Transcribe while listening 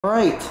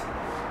Alright,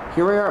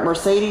 here we are at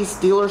Mercedes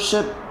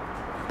dealership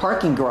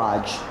parking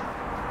garage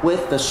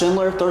with the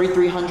Schindler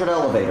 3300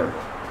 elevator.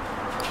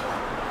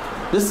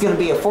 This is going to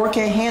be a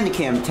 4K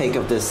Handycam take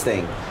of this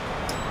thing.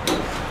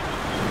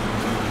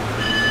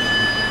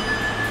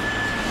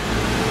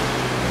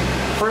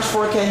 First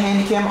 4K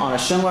Handycam on a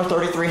Schindler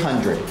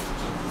 3300.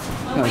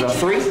 Gonna go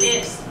 3?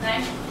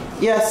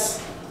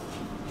 Yes.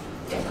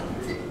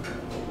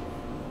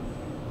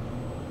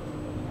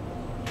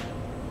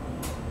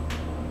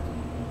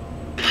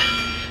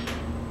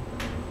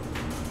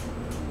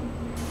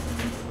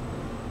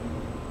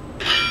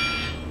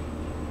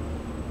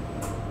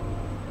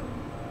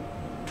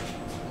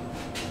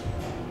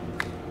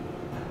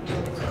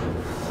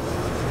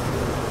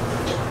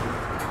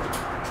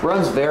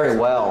 Runs very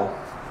well.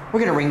 We're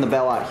gonna ring the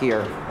bell out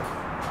here.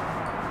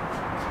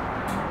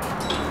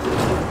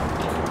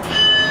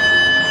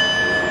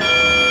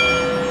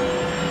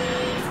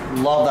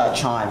 Love that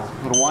chime.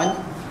 Little one.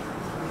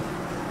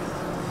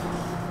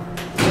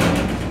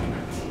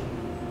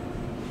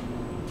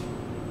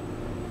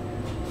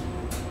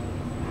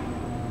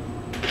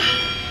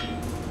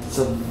 It's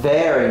a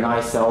very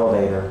nice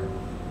elevator.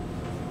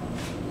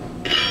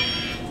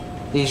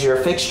 These are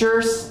your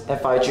fixtures,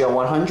 FIGL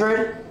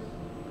 100.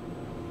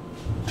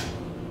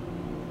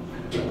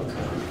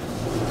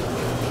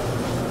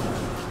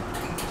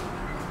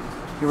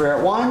 You're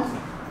at 1.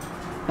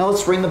 Now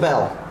let's ring the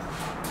bell.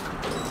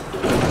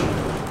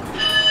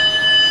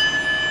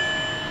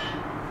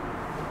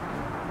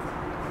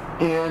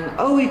 And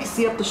oh, you can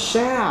see up the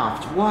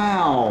shaft.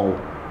 Wow.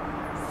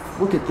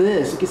 Look at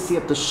this. You can see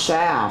up the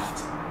shaft.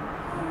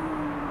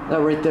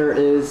 That right there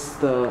is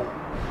the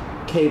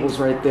cables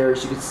right there,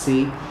 as you can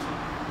see. You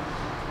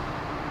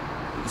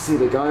can see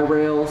the guy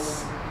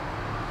rails.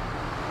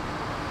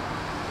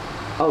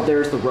 Oh,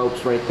 there's the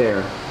ropes right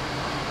there.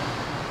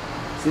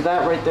 See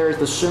that right there is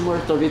the Schindler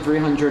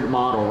 3300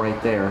 model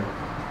right there.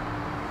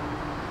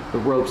 The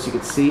ropes you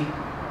can see.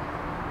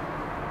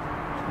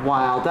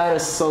 Wow, that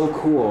is so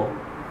cool.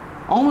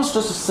 Almost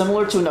just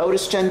similar to an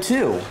Otis Gen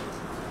 2.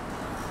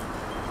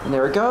 And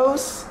there it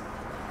goes.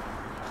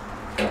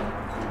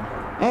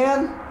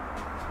 And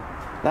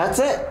that's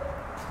it.